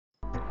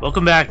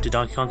Welcome back to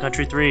Donkey Kong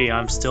Country 3.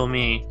 I'm still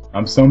me.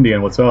 I'm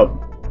Sumdian, what's up?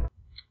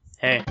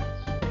 Hey.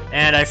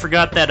 And I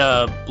forgot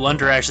that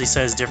Blunder actually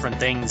says different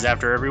things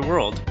after every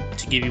world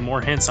to give you more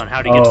hints on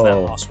how to get to that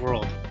lost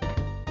world.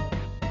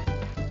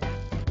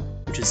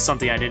 Which is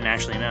something I didn't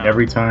actually know.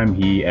 Every time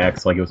he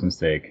acts like it was a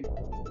mistake.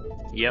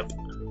 Yep.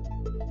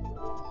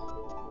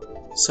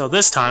 So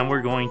this time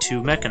we're going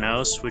to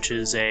Mekanos, which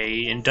is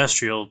a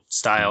industrial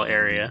style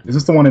area. This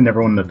is the one that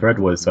everyone in the thread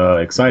was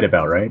excited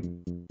about, right?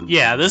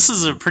 Yeah, this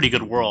is a pretty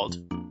good world.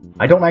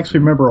 I don't actually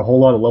remember a whole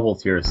lot of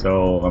levels here,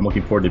 so I'm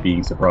looking forward to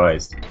being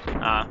surprised.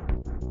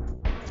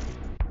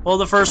 Well,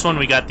 the first one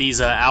we got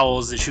these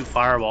owls that shoot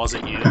fireballs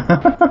at you.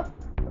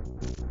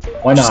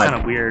 Why not? It's kind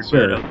of weird,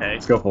 sure. But okay.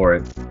 Let's go for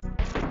it.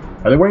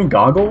 Are they wearing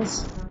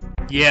goggles?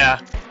 Yeah.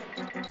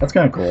 That's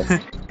kind of cool.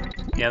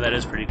 Yeah, that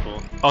is pretty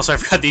cool. Also, I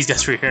forgot these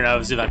guys were here and I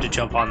was about to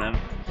jump on them.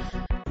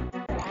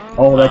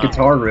 Oh, that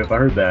guitar riff, I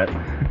heard that.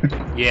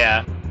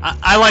 Yeah.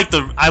 I like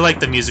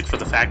the music for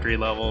the factory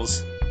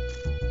levels.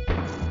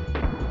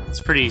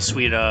 It's pretty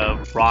sweet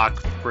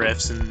rock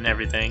riffs and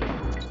everything.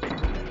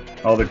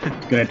 Oh, they're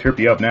gonna trip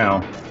you up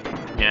now.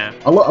 Yeah.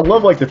 I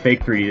love like the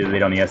fake 3D they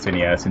did on the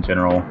SNES in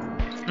general.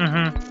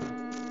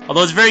 Mm-hmm.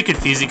 Although it's very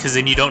confusing because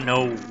then you don't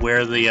know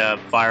where the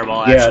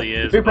fireball actually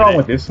is. The big problem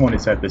with this one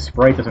is that the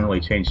sprite doesn't really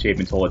change shape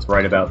until it's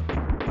right about...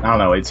 I don't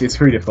know, it's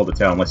pretty difficult to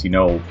tell unless you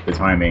know the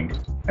timing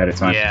at a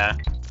time. Yeah.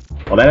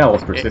 Well, that owl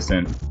is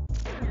persistent.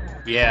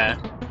 Yeah.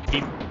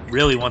 He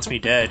really wants me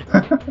dead.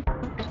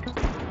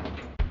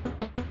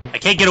 I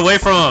can't get away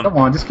from him! Come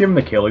on, just give him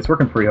the kill. He's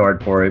working pretty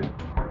hard for it.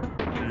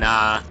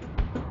 Nah.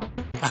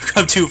 I've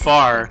come too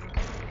far.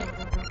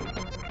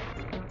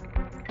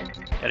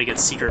 Gotta get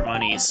secret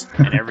monies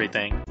and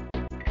everything.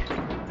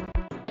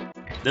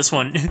 This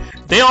one,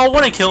 they all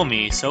want to kill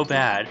me so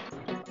bad.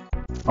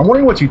 I'm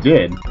wondering what you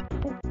did.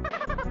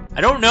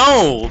 I don't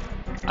know!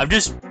 I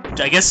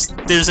guess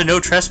there's a no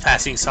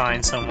trespassing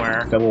sign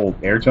somewhere. That little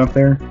air jump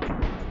there?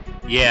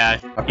 Yeah.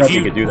 I thought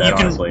you could do that,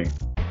 honestly.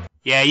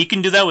 Yeah, you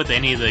can do that with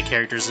any of the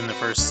characters in the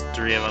first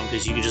 3 of them,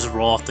 because you can just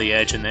roll off the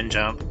edge and then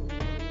jump.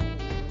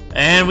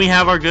 And we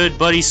have our good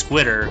buddy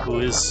Squitter, who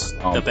is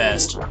the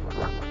best.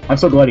 I'm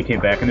so glad he came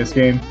back in this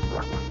game.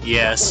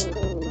 Yes. I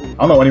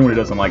don't know anyone who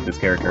doesn't like this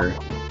character.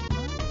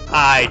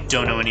 I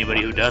don't know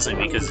anybody who doesn't,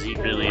 because he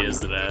really is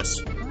the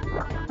best.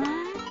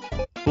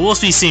 But we'll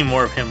be seeing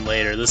more of him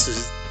later. This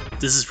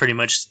is pretty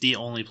much the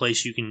only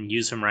place you can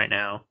use him right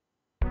now.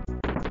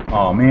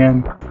 Oh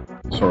man.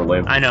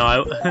 Short-lived. I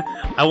know,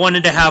 I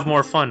wanted to have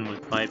more fun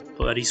with my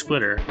buddy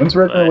Squitter. When's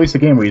Red release a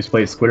game where you just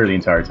play Squitter the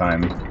entire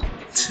time?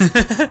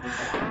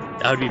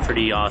 That would be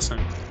pretty awesome.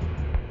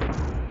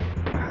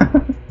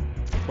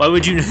 Why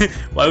would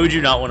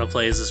you not want to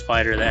play as a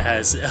spider that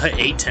has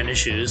 8 tennis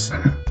shoes?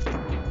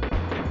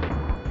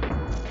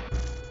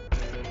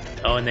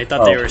 Oh, and they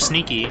thought they were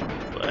sneaky,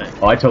 but...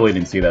 Oh, I totally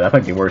didn't see that. I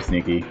thought they were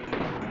sneaky.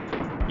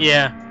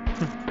 Yeah.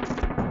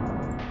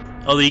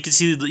 Although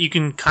you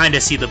can kind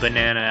of see the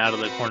banana out of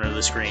the corner of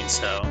the screen,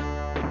 so...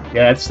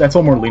 Yeah, that's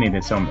all more lenient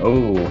than some...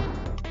 Oh.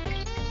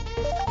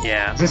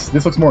 Yeah.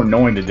 This looks more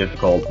annoying than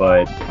difficult,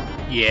 but...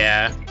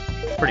 Yeah,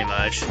 pretty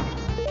much.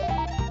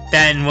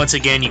 That, and once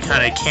again, you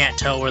kind of can't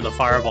tell where the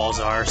fireballs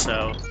are,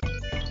 so...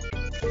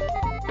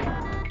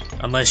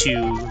 Unless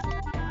you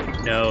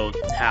know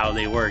how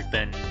they work,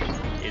 then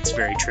it's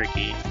very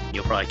tricky.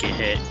 You'll probably get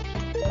hit.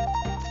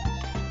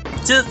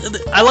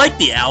 I like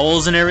the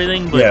owls and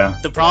everything,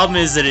 but the problem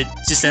is that it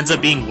just ends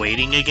up being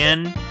waiting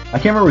again. I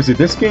can't remember, was it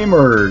this game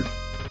or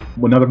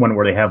another one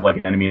where they have like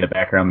an enemy in the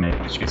background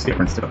that shoots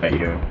different stuff at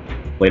you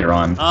later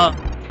on?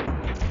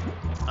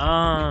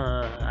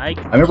 I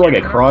remember like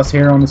a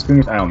crosshair on the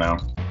screen. I don't know.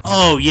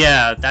 Oh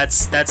yeah,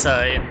 that's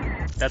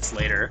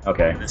later.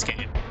 Okay. In this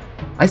game.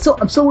 I'm so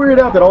weirded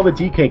out that all the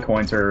DK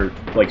coins are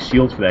like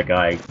shields for that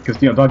guy, because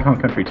Donkey Kong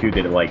Country 2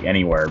 did it like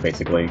anywhere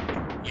basically.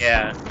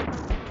 Yeah.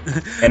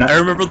 And I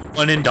remember the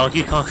one in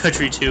Donkey Kong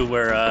Country 2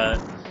 where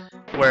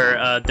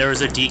there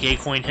was a DK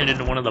coin hidden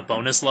in one of the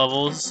bonus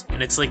levels,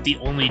 and it's like the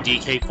only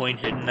DK coin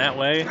hidden that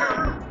way.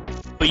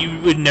 But you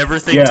would never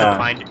think to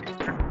find it.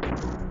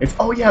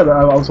 Oh yeah,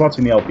 I was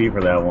watching the LP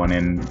for that one,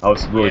 and I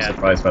was really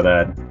surprised by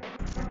that.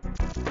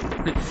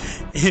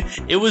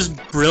 It was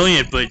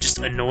brilliant, but just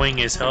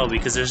annoying as hell,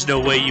 because there's no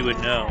way you would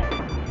know.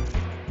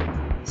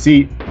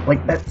 See,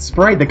 like, that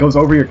sprite that goes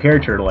over your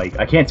character, like,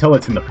 I can't tell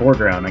it's in the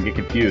foreground, I get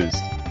confused.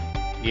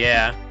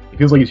 Yeah. It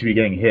feels like you should be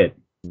getting hit.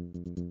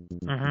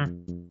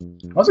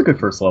 Mm-hmm. That was a good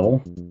first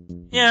level.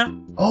 Yeah.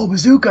 Oh,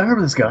 Bazooka, I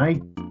remember this guy.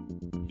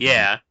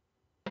 Yeah.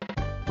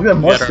 Look at that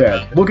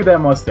mustache. Look at that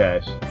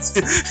mustache.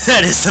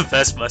 That is the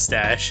best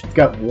mustache. He's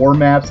got war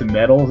maps and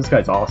medals. This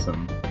guy's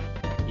awesome.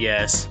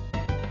 Yes.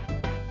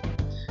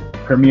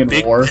 Crimean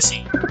Big War.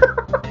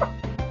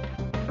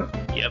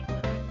 Yep.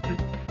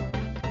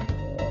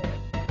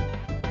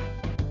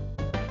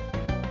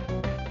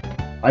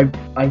 I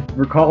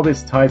recall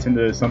this ties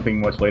into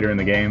something much later in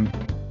the game.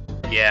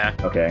 Yeah.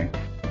 Okay.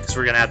 Because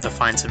we're gonna have to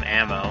find some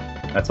ammo.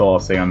 That's all I'll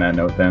say on that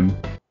note then.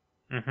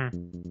 Mm-hmm.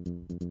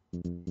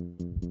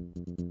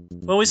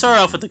 Well, we start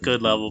off with a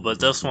good level, but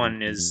this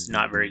one is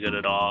not very good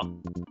at all.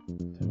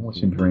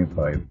 Demolition Drain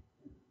Pipe.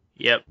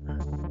 Yep.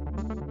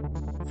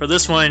 For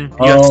this one,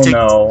 you have to take...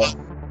 no.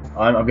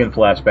 I'm getting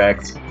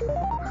flashbacks.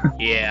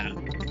 Yeah.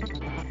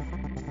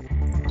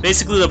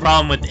 Basically, the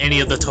problem with any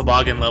of the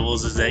toboggan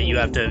levels is that you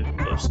have to...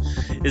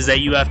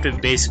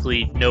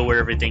 basically know where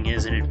everything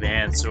is in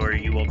advance, or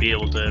you won't be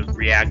able to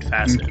react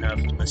fast enough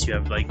unless you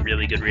have, like,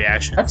 really good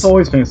reactions. That's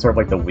always been sort of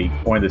like the weak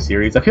point of the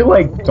series. I feel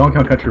like Donkey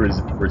Kong Country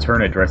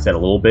Return addressed that a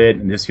little bit,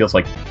 and this feels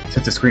like,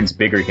 since the screen's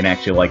bigger, you can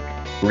actually, like,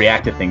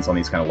 react to things on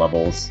these kind of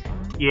levels.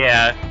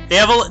 Yeah,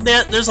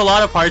 there's a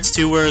lot of parts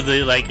too where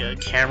the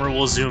camera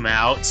will zoom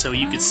out so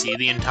you can see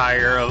the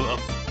entire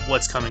of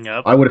what's coming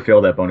up. I would have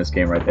failed that bonus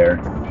game right there.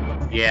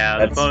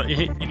 Yeah,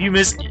 if you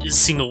miss a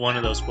single one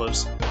of those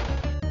whoops.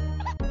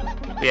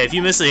 Yeah, if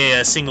you miss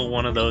a single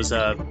one of those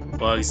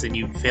bugs, then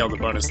you fail the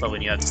bonus level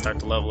and you have to start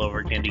the level over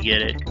again to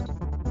get it.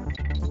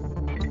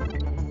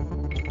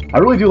 I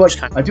really do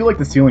like. I do like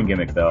the ceiling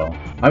gimmick though.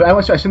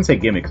 I shouldn't say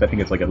gimmick because I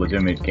think it's like a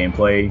legitimate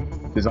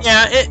gameplay design.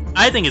 Yeah,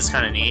 I think it's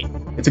kind of neat.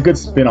 It's a good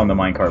spin on the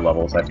minecart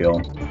levels, I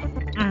feel.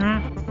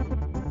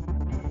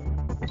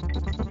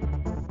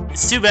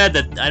 It's too bad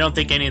that I don't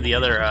think any of the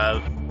other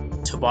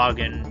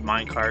toboggan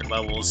minecart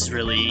levels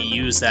really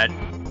use that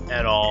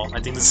at all. I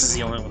think this is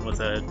the only one with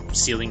a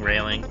ceiling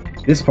railing.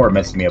 This part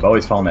messed me up. I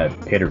always found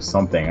that pit or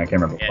something. I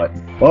can't remember what.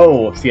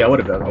 Whoa! See, I would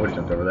have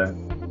jumped over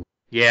that.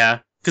 Yeah,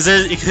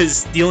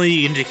 because the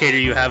only indicator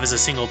you have is a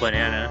single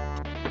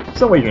banana. There's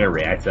no way you're gonna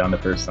react to it on the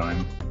first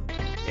time.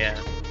 Yeah.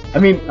 I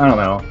mean, I don't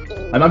know.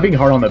 I'm not being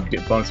hard on the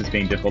bonuses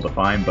being difficult to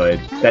find, but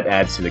that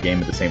adds to the game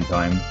at the same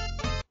time.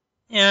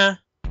 Yeah.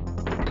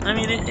 I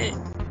mean,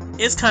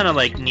 it's kind of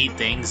like neat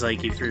things,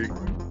 like if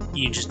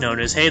you just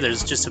notice, hey,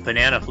 there's just a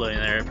banana floating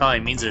there, it probably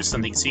means there's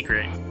something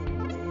secret.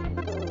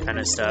 Kind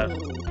of stuff.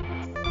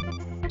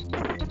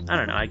 I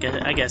don't know, I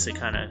guess it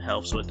kind of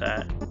helps with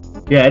that.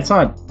 Yeah, it's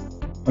not...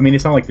 I mean,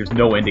 it's not like there's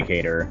no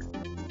indicator.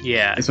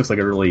 Yeah. This looks like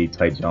a really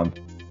tight jump.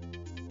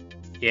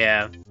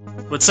 Yeah.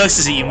 What sucks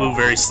is that you move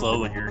very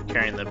slow when you're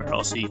carrying the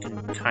barrel, so you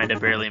can kind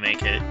of barely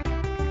make it.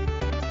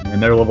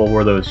 Another level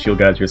where those shield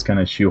guys are just kind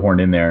of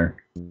shoehorned in there.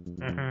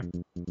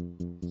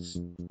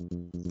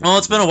 Well,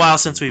 it's been a while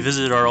since we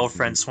visited our old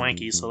friend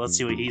Swanky, so let's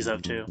see what he's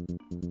up to.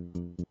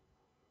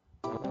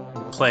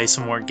 Play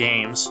some more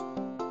games.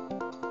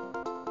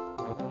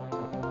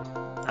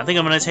 I think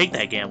I'm going to take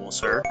that gamble,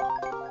 sir.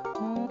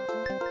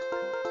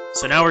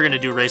 So now we're going to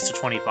do Race to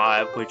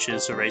 25, which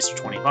is a Race to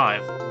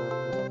 25.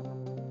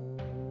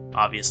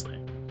 Obviously.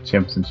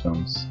 Chimps and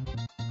chumps.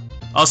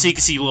 Also, you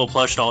can see little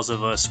plush dolls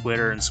of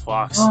Squitter and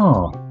Squawks.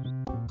 Oh.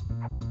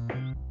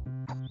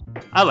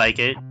 I like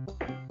it.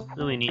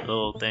 Really neat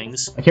little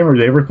things. I can't remember,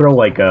 did they ever throw,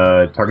 like,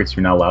 targets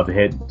you're not allowed to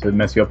hit to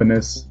mess you up in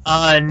this?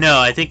 No,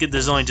 I think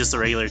there's only just the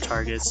regular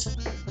targets.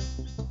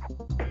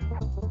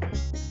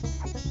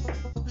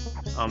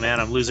 Oh man,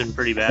 I'm losing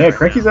pretty bad. Yeah, right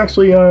Cranky's now.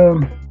 actually, Yeah,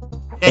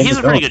 he's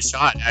a pretty good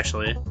shot,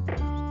 actually.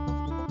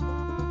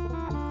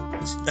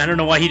 I don't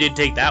know why he didn't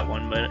take that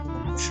one, but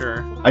I'm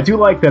sure. I do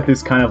like that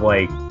this kind of,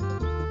 like,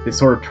 this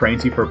sort of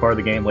trains you for a part of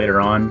the game later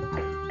on.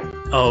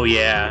 Oh,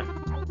 yeah.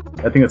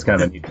 I think that's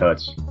kind of a neat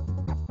touch.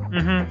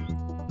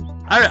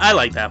 I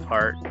like that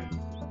part.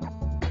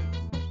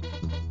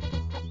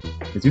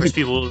 Of course,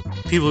 people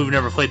who've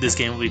never played this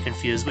game will be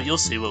confused, but you'll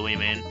see what we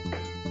mean.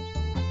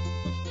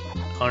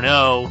 Oh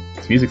no.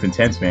 This music's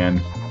intense, man.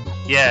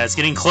 Yeah, it's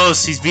getting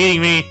close. He's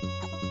beating me.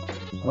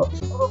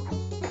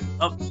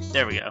 Oh,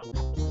 there we go.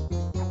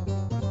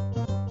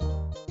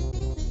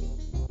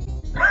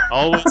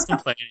 Always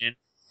complaining.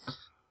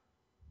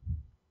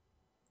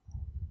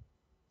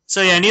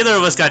 So yeah, neither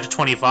of us got to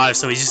 25,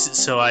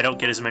 so I don't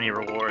get as many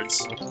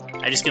rewards.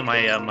 I just get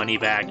my money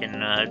back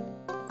and a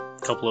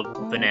couple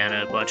of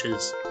banana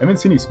bunches. I haven't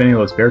seen you spending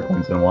those bear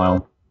coins in a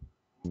while.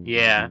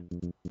 Yeah.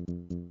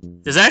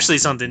 There's actually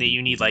something that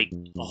you need, like,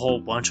 a whole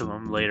bunch of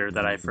them later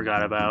that I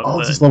forgot about. Oh,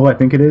 it's this level I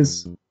think it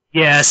is?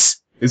 Yes!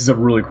 This is a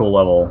really cool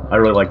level. I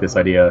really like this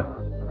idea.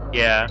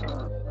 Yeah.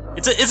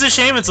 It's a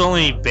shame it's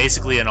only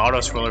basically an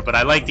auto-scroller, but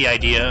I like the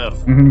idea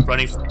of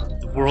running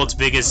the world's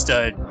biggest,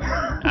 I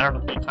don't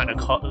know what kind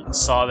of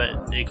saw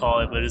that they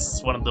call it, but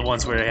it's one of the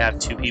ones where they have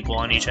two people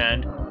on each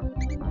end.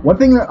 One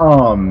thing that,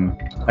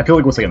 I feel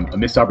like was like a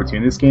missed opportunity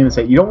in this game is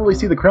that you don't really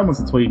see the Kremlins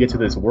until you get to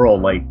this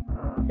world. Like,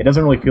 it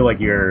doesn't really feel like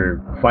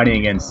you're fighting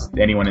against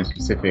anyone in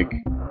specific.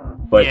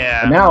 But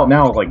yeah.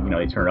 now, like, you know,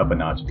 they turn it up a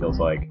notch, it feels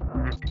like.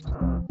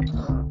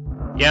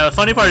 Yeah, the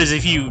funny part is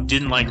if you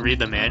didn't, like, read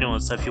the manual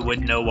and stuff, you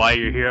wouldn't know why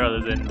you're here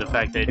other than the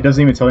fact that... It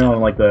doesn't even tell you on,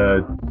 like,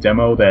 the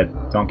demo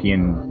that Donkey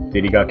and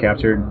Diddy got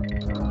captured?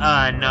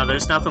 No,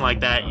 there's nothing like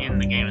that in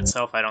the game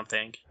itself, I don't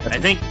think. I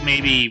think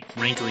maybe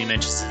Wrinkly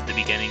mentions it at the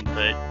beginning,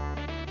 but...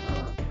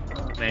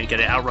 Man, you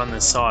gotta outrun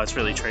this saw, it's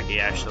really tricky,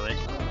 actually.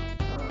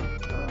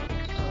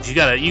 You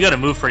gotta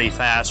move pretty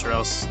fast, or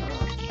else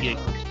it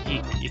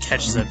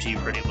catches up to you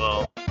pretty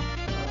well.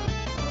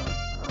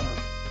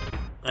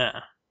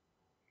 Yeah.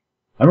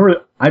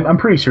 I'm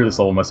pretty sure this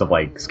level must have,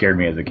 like, scared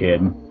me as a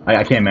kid.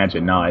 I can't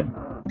imagine not.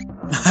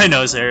 I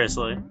know,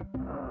 seriously.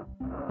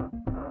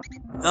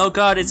 Oh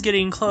god, it's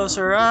getting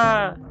closer.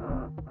 Ah.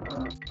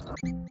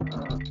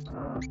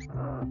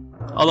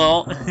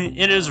 Although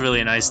it is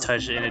really a nice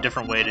touch in a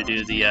different way to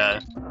do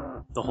the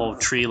whole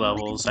tree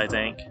levels, I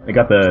think. They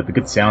got the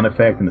good sound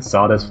effect and the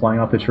sawdust flying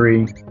off the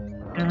tree.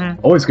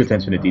 Always good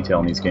attention to detail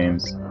in these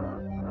games.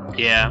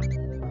 Yeah.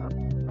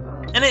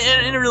 And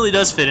it really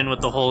does fit in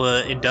with the whole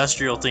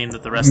industrial theme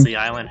that the rest of the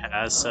island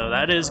has, so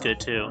that is good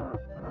too.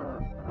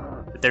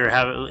 That they're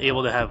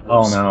able to have.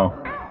 Whoops. Oh no!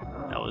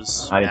 That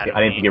was. I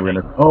didn't think it were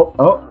gonna. Oh!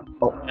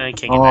 I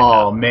can't get back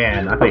up. Oh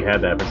man! I thought you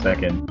had that for a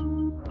second.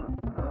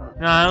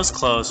 No, that was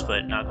close,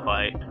 but not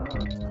quite.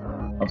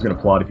 I was gonna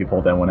applaud if you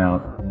pulled that one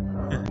out.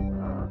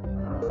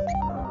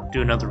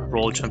 Do another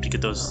roll jump to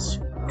get those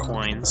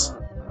coins.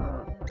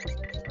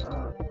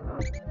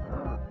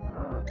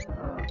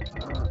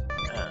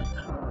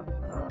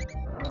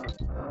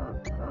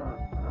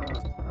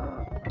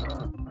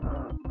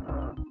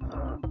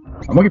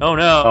 I'm looking. Oh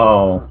no!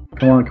 Oh,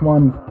 come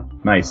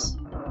on! Nice.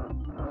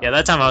 Yeah,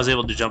 that time I was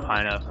able to jump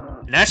high enough,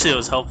 and actually it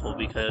was helpful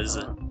because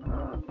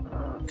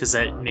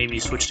that made me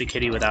switch to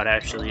Kitty without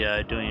actually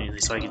doing anything,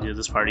 so I could do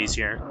this part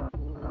easier.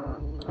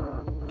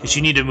 Because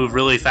you need to move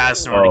really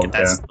fast in order to get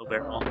that steel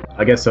barrel.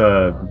 I guess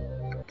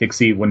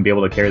Dixie wouldn't be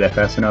able to carry that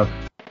fast enough.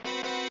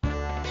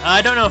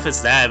 I don't know if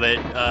it's that, but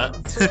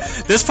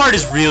this part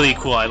is really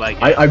cool. I like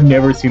it. I've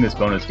never seen this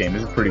bonus game.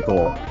 This is pretty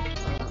cool.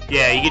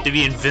 Yeah, you get to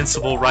be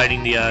invincible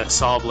riding the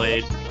saw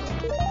blade.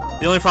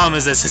 The only problem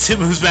is that since it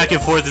moves back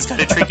and forth, it's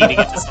kind of tricky to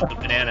get to some of the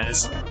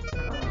bananas.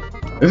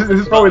 This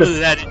is probably This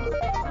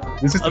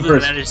is the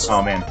first. That, it's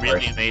oh man,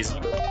 really sorry.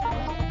 amazing.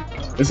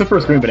 This is the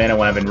first green banana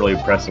one I've been really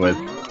impressed with.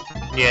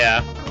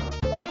 Yeah.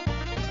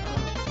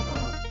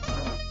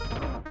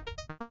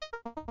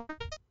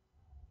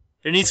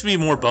 There needs to be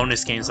more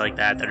bonus games like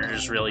that are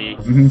just really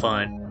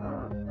fun.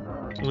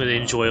 With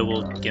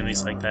enjoyable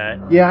gimmicks like that.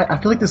 Yeah, I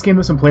feel like this game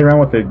doesn't play around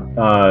with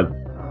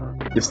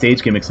the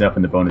stage gimmicks enough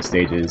in the bonus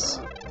stages.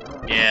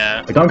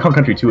 Yeah. Like Donkey Kong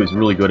Country 2 is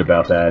really good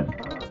about that.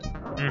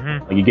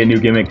 Like you get a new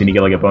gimmick, then you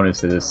get like a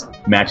bonus that just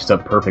matches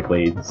up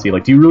perfectly. See,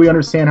 like, do you really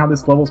understand how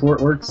this level's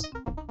works?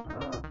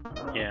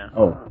 Yeah.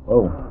 Oh.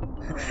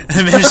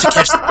 I managed to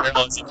catch the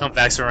barrel as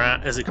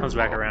it comes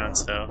back around,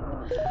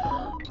 so.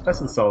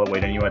 That's a solid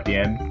weight on you at the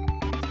end.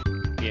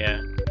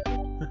 Yeah.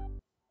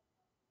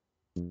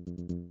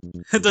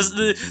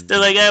 They're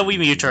like, we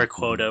meet our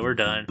quota, we're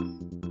done.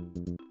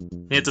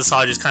 And yet the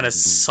saw just kind of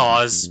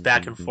saws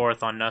back and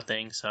forth on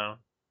nothing, so.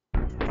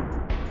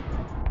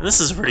 And this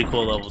is a pretty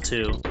cool level,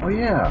 too. Oh,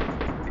 yeah.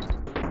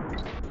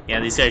 Yeah,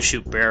 these guys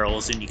shoot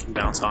barrels and you can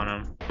bounce on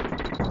them.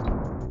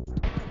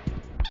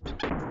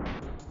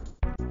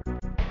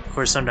 Of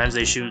course, sometimes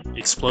they shoot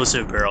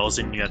explosive barrels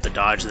and you have to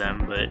dodge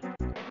them, but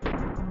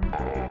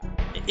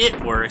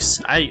it works.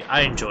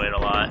 I enjoy it a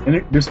lot.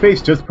 And they're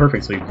spaced just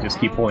perfect, so you can just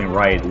keep pulling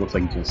right. It looks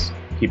like you just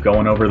keep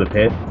going over the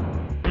pit.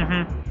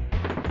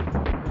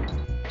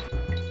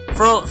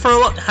 For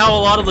how a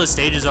lot of the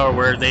stages are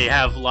where they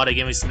have a lot of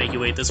gimmicks to make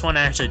you wait, this one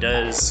actually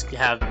does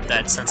have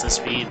that sense of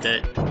speed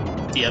that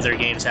the other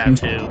games have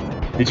too.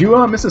 Did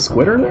you miss a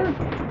squitter there?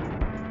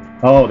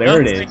 Oh,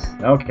 there it is.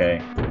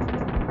 Okay.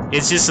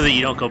 It's just so that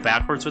you don't go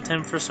backwards with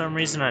him for some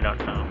reason. I don't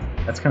know.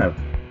 That's kind of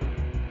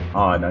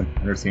odd. I've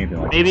never seen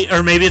anything like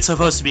that. Maybe it's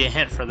supposed to be a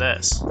hint for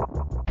this.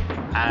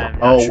 I'm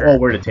not sure. Oh,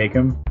 where to take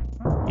him?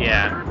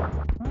 Yeah.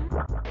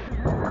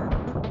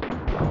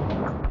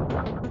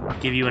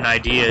 Give you an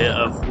idea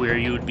of where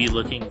you would be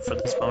looking for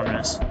this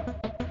bonus.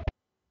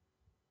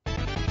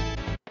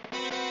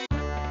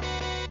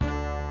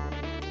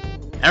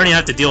 I don't even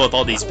have to deal with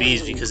all these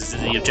bees because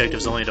the objective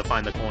is only to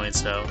find the coin,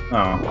 so.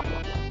 Oh.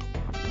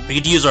 We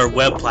could use our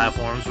web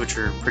platforms, which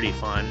are pretty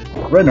fun.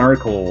 I read an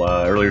article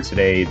earlier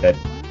today that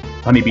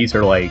honeybees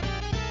are, like,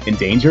 in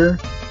danger.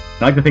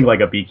 I like to think, like,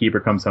 a beekeeper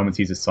comes home and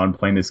sees his son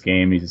playing this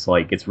game, and he's just,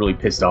 like, gets really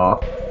pissed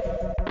off.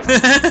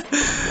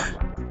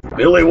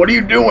 Billy, what are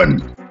you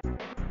doing?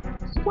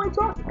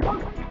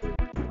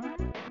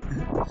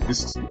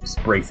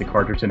 Just breaks the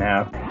cartridge in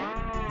half.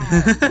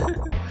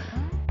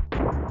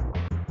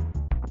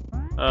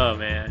 Oh,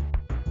 man.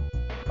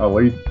 Oh,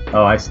 what are you...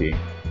 Oh, I see.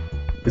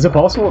 Is it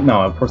possible?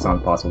 No, of course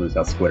not possible to lose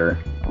that squitter.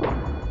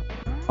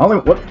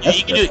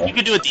 You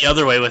could do it the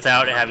other way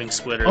without having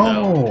squitter,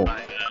 though. Oh!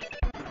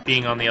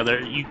 Being on the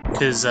other...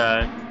 Because,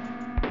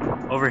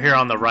 over here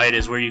on the right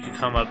is where you could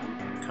come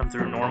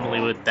through normally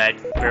with that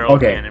barrel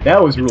cannon. Okay,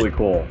 that was really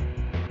cool.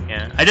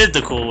 Yeah, I did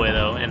the cool way,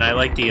 though, and I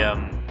like the,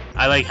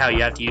 I like how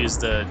you have to use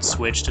the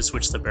switch to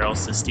switch the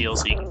barrels to steel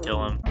so you can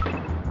kill them.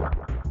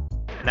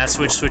 And that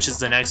switch switches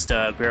the next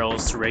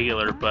barrels to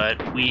regular,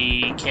 but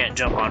we can't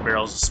jump on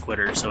barrels with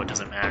squitter, so it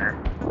doesn't matter.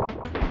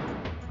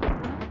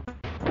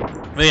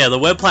 But yeah, the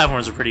web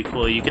platforms are pretty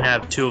cool. You can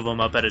have 2 of them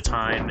up at a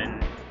time,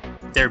 and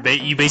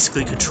you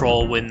basically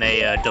control when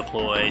they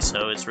deploy,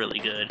 so it's really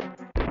good.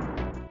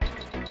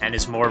 And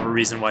it's more of a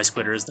reason why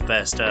squitter is the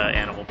best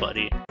animal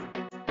buddy.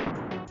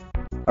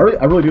 I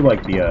really do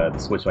like the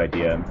switch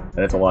idea.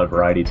 It adds a lot of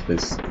variety to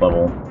this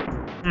level.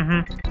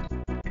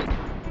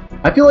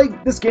 I feel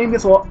like this game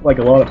gets a lot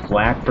of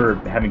flack for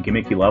having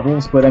gimmicky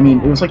levels, but I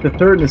mean, it was like the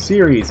third in the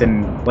series,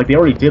 and like they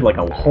already did like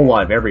a whole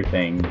lot of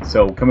everything.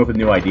 So coming up with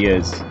new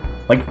ideas,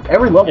 like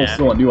every level is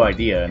still a new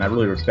idea, and I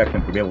really respect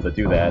them for being able to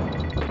do that.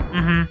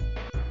 Mm-hmm.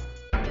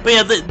 But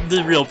yeah,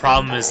 the real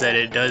problem is that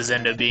it does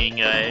end up being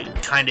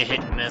kind of hit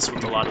and miss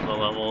with a lot of the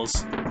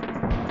levels,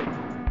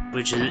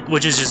 which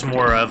is just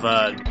more of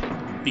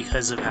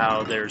because of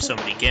how there's so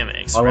many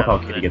gimmicks. I love how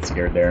Kitty gets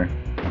scared there.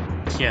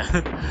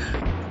 Yeah.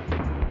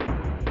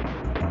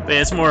 But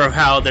it's more of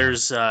how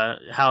there's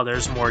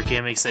more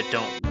gimmicks that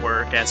don't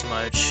work as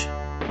much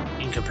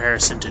in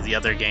comparison to the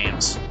other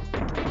games.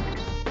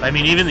 I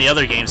mean, even the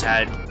other games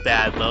had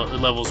bad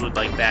levels with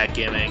like bad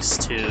gimmicks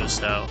too.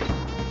 So,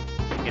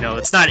 you know,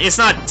 it's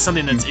not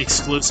something that's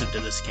exclusive to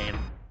this game,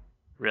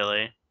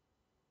 really.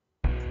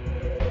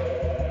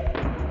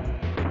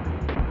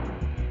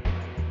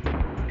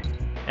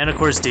 And of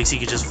course, Dixie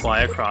could just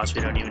fly across.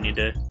 We don't even need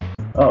to.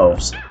 Oh.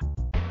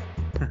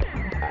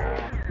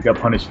 You got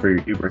punished for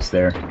your hubris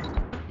there.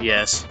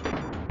 Yes.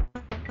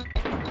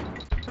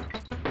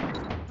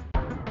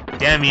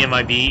 Damn me, am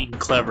I being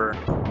clever?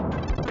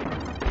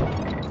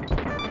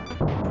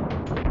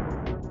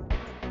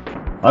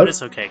 But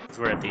it's okay, because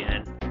we're at the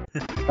end.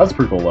 That's a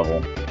pretty cool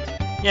level.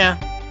 Yeah.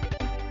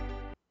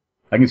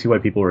 I can see why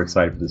people were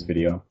excited for this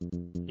video.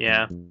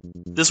 Yeah.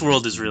 This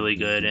world is really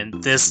good,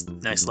 and this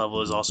next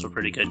level is also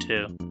pretty good,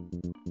 too.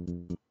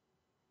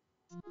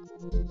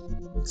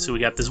 So we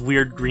got this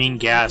weird green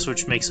gas,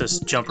 which makes us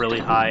jump really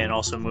high and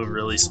also move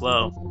really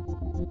slow.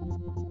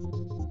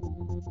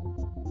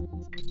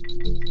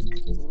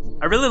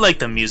 I really like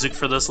the music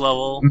for this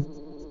level.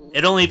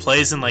 It only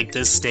plays in like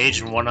this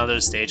stage and one other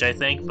stage, I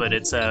think, but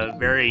it's a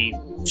very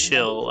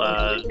chill,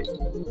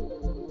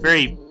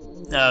 very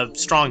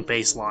strong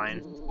bass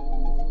line.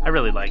 I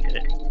really like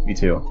it. Me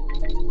too.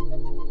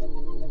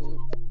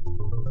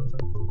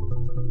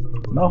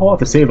 Not a whole lot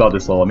to say about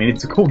this level. I mean,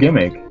 it's a cool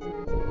gimmick.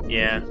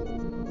 Yeah.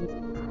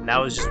 That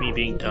was just me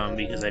being dumb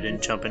because I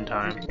didn't jump in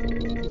time.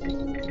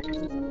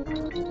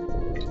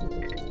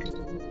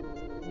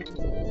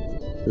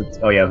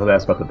 Oh yeah, so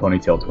that's about the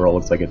ponytail twirl.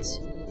 Looks like it's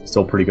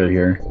still pretty good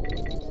here.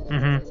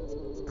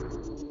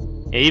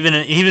 Mm-hmm. Yeah,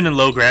 even in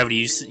low gravity,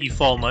 you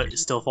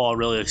still fall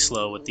really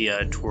slow with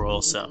the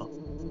twirl. So.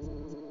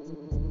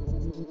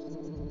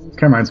 It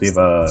kind of reminds me of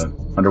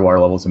underwater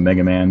levels in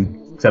Mega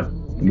Man, except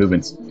the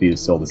movement speed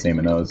is still the same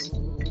in those.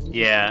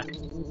 Yeah.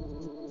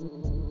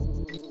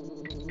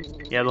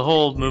 Yeah, the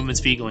whole movement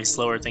speed going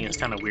slower thing is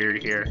kind of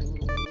weird here.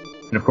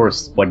 And of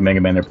course, like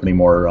Mega Man, they're putting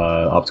more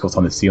obstacles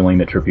on the ceiling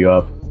that trip you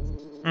up.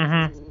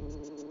 Mm-hmm.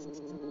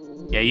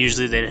 Yeah,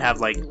 usually they'd have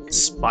like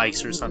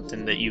spikes or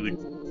something that you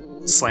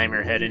would slam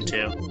your head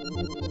into.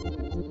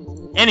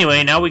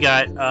 Anyway, now we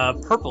got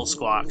Purple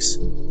Squawks.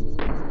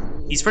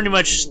 He's pretty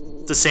much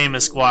the same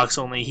as Squawks,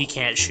 only he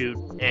can't shoot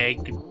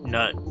egg,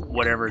 nut,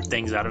 whatever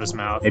things out of his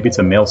mouth. Maybe it's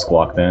a male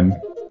Squawk then.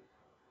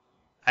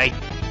 I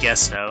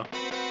guess so.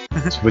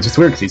 Which is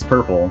weird because he's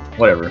purple.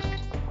 Whatever.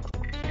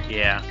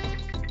 Yeah.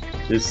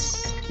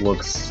 This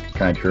looks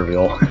kind of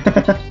trivial.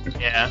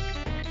 Yeah.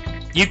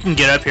 You can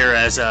get up here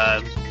as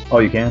Oh,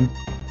 you can?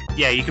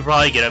 Yeah, you could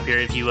probably get up here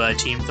if you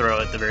team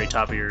throw at the very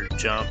top of your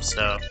jump,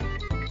 so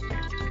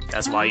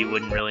that's why you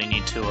wouldn't really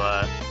need to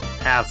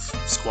have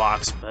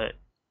Squawks, but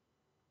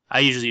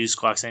I usually use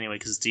Squawks anyway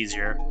because it's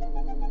easier.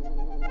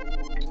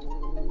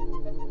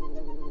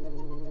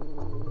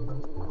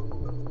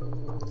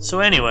 So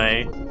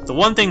anyway, the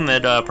one thing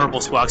that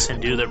Purple Squawks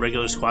can do that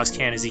regular Squawks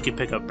can is he can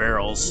pick up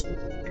barrels.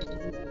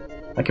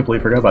 I completely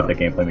forgot about that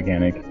gameplay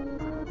mechanic.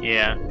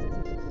 Yeah.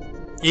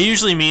 It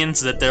usually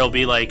means that there'll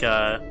be like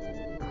the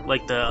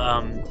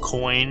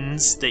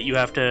coins that you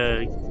have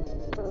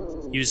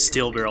to use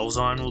steel barrels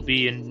on will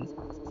be, and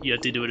you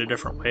have to do it a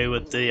different way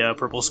with the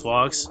Purple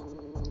Squawks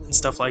and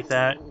stuff like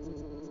that.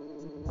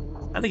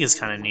 I think it's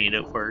kind of neat.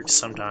 It works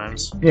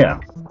sometimes. Yeah.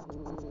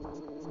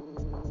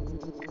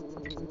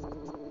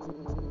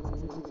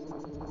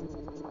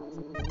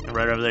 And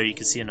right over there you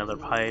can see another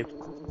pipe.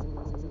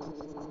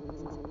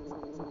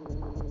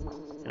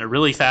 And a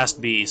really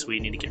fast bee, so we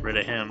need to get rid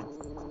of him.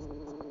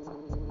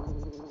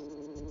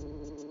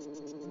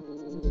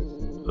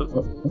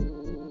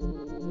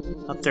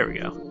 Oh, there we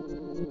go.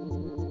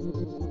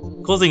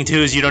 Cool thing too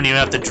is you don't even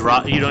have to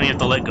drop. You don't even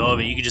have to let go of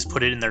it. You can just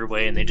put it in their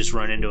way, and they just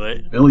run into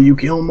it. Billy, you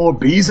killing more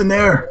bees in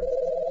there?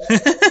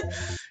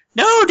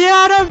 No,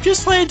 Dad, I'm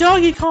just playing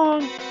Donkey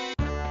Kong.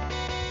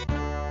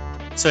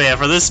 So yeah,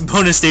 for this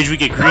bonus stage, we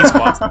get green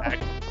Squawks back.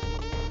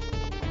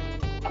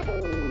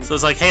 So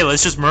it's like, hey,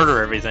 let's just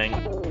murder everything.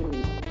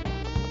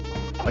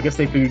 I guess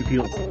they figured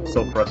people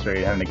so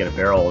frustrated having to get a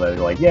barrel that they're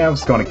like, yeah, I'm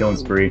just going to killing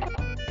spree.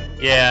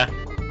 Yeah.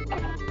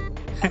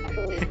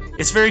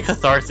 It's very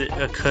cathartic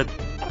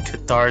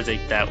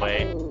that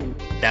way.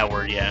 That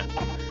word, yeah.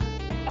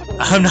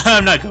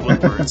 I'm not good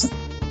with words.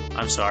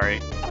 I'm sorry.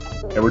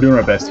 Yeah, we're doing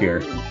our best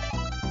here.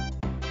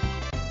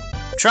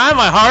 Try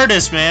my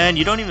hardest, man.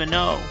 You don't even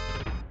know.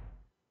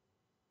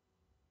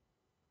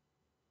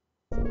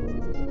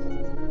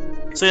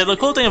 So yeah, the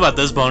cool thing about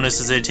this bonus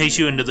is that it takes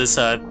you into this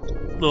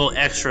little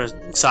extra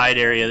side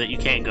area that you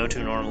can't go to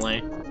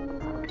normally.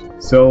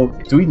 So,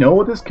 do we know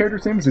what this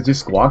character's name is? Is it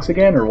just Squawks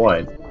again, or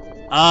what?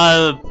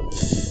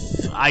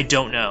 I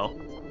don't know.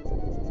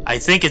 I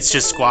think it's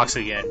just Squawks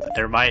again, but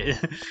there might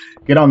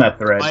Get on that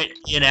thread. might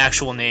be an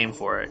actual name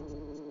for it.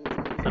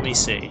 Let me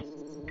see.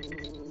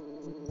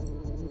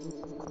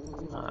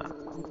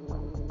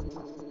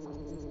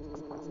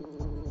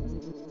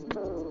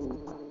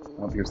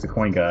 Oh, here's the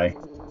coin guy.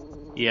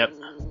 Yep.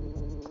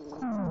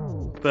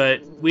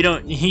 But we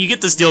don't. You get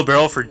the steel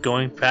barrel for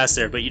going past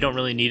there, but you don't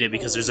really need it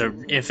because there's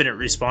an infinite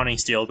respawning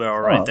steel barrel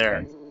right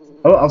there.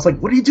 Oh, I was like,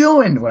 "What are you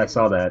doing?" when I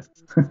saw that.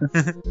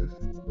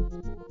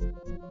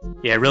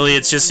 Yeah, really,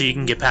 it's just so you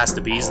can get past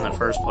the bees in the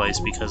first place,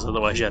 because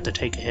otherwise you have to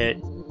take a hit.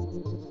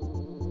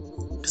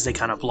 Because they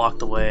kind of block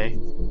the way.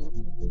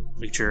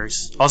 Like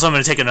jerks. Also, I'm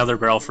going to take another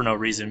barrel for no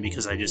reason,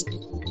 because I just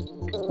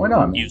Why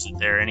not? use it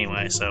there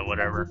anyway, so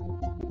whatever.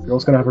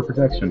 Girl's gotta have her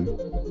protection.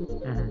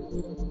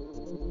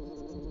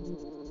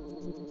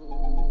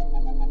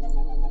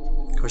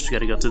 Of course, we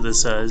gotta go through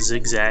this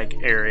zigzag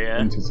area.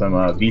 Into some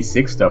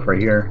V6 stuff right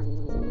here.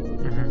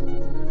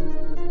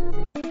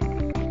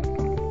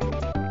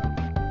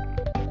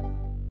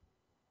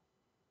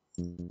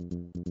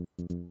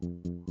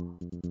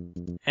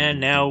 And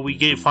now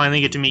we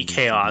finally get to meet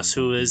Chaos,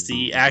 who is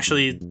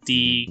actually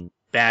the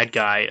bad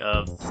guy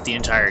of the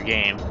entire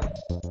game.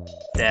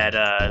 That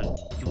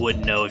you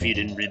wouldn't know if you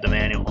didn't read the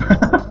manual.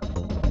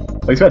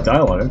 Well, he's got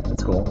dialogue.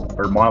 That's cool.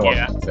 Or monologue,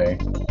 yeah. I'd say.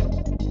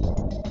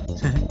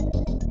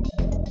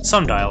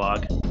 Some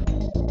dialogue.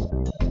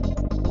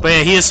 But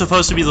yeah, he is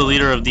supposed to be the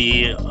leader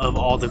of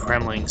all the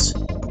Kremlings.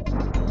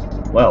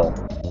 Well.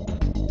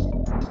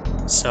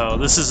 So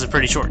this is a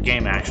pretty short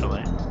game,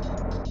 actually.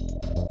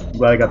 I'm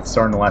glad I got the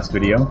start in the last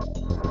video.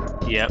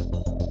 Yep.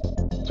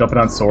 Jumping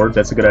on sword,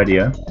 that's a good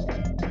idea.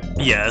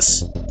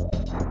 Yes.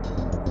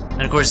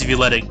 And of course, if you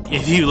let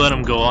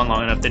him go on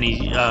long enough, then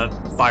he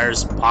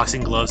fires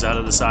boxing gloves out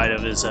of the side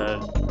of his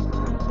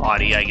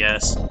body, I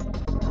guess.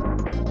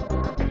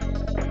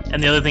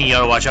 And the other thing you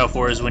gotta watch out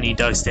for is when he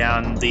ducks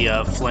down,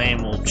 the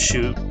flame will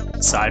shoot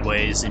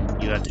sideways,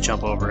 and you have to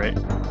jump over it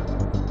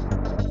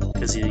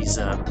because he's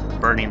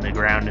burning the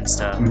ground and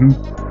stuff.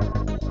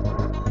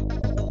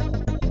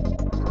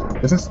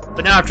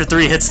 But now, after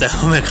 3 hits, the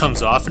helmet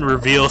comes off and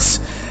reveals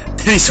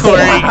that he's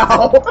wearing.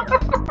 Wow.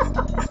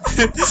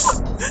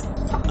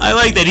 I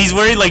like that he's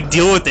wearing like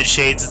deal with it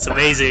shades. It's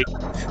amazing.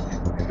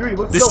 Dude, he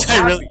looks This so guy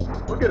happy. really.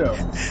 Look at him.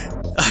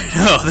 I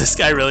know, this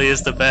guy really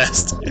is the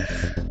best.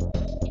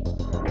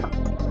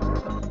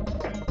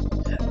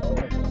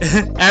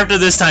 After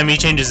this time, he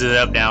changes it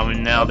up now,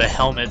 and now the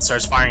helmet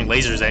starts firing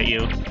lasers at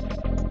you.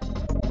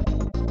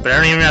 But I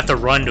don't even have to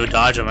run to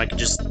dodge them. I can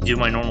just do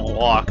my normal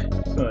walk.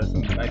 So that's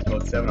some nice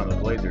mode 7 on the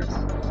lasers.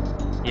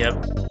 Yep.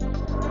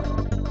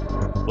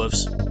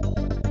 Whoops.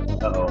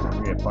 Uh-oh,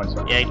 we get punched.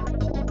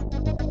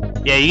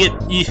 Yeah, you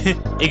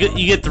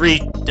get 3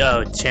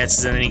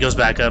 chances, and then he goes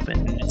back up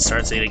and it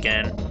starts it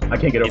again. I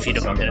can't get over if you the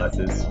don't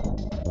sunglasses.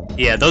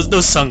 Yeah,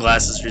 those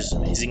sunglasses are just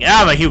amazing.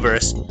 Ah, my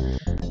hubris.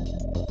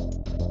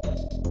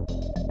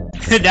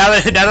 now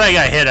that I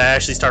got hit, I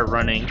actually start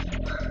running.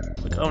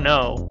 Like, oh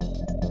no.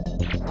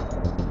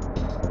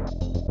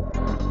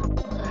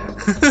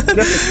 You have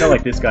to tell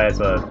like this guy has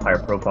a higher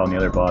profile than the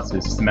other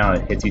bosses. Just the amount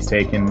of hits he's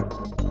taken.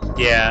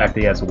 Yeah. The fact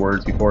that he has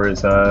words before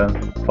his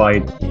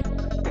fight.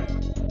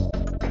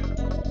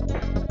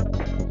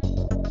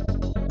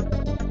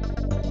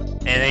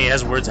 And then he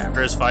has words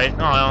after his fight.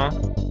 Oh,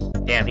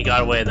 damn, he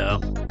got away though.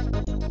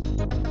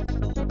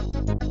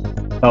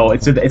 Oh,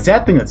 it's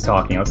that thing that's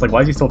talking. I was like,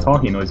 why is he still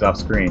talking though he's off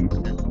screen?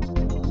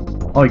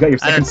 Oh, you got your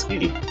second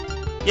ski.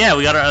 Yeah,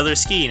 we got our other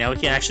ski. Now we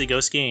can actually go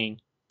skiing.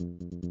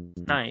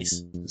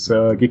 Nice.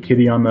 So get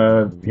Kitty on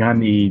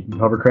behind the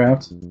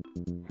hovercraft.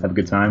 Have a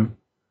good time.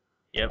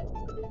 Yep.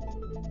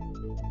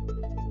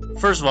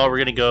 First of all, we're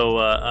gonna go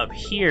up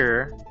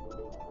here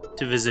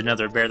to visit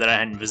another bear that I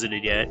hadn't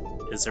visited yet,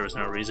 because there was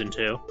no reason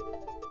to.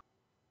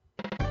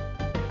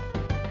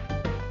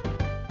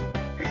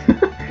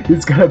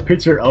 He's got a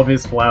picture of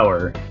his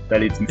flower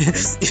that he's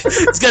missing.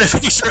 It's got a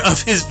picture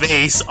of his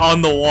face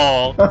on the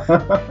wall.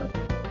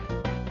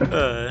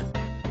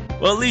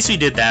 Well, at least we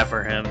did that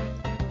for him.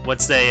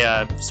 Once they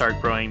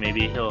start growing,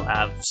 maybe he'll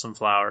have some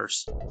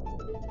flowers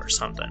or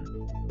something.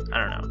 I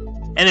don't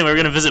know. Anyway, we're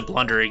gonna visit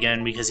Blunder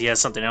again because he has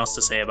something else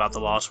to say about the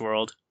Lost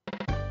World.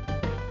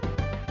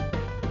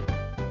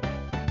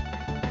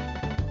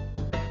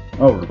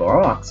 Oh, the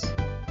rocks.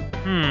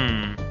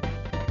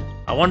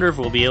 I wonder if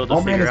we'll be able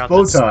to figure out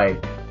bow tie.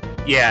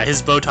 Yeah,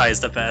 his bow tie is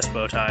the best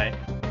bow tie.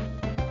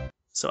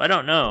 So I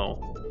don't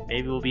know.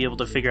 Maybe we'll be able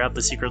to figure out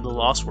the secret of the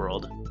Lost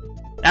World.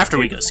 After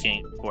we go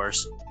skiing, of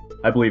course.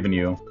 I believe in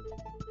you.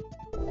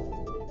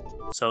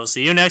 So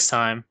see you next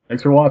time.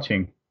 Thanks for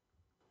watching.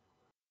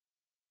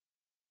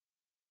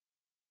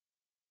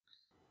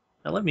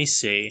 Now let me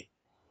see.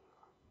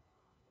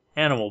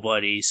 Animal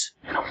buddies.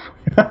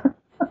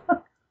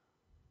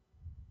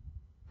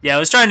 Yeah, I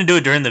was trying to do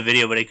it during the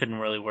video, but it couldn't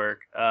really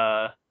work.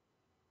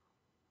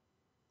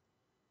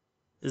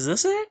 Is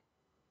this it?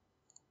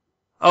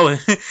 Oh,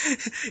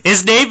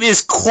 his name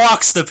is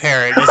Quox the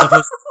parrot, as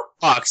opposed to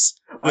Quox,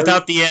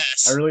 without the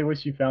S. I really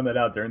wish you found that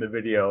out during the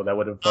video. That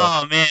would have...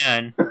 Oh,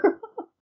 man.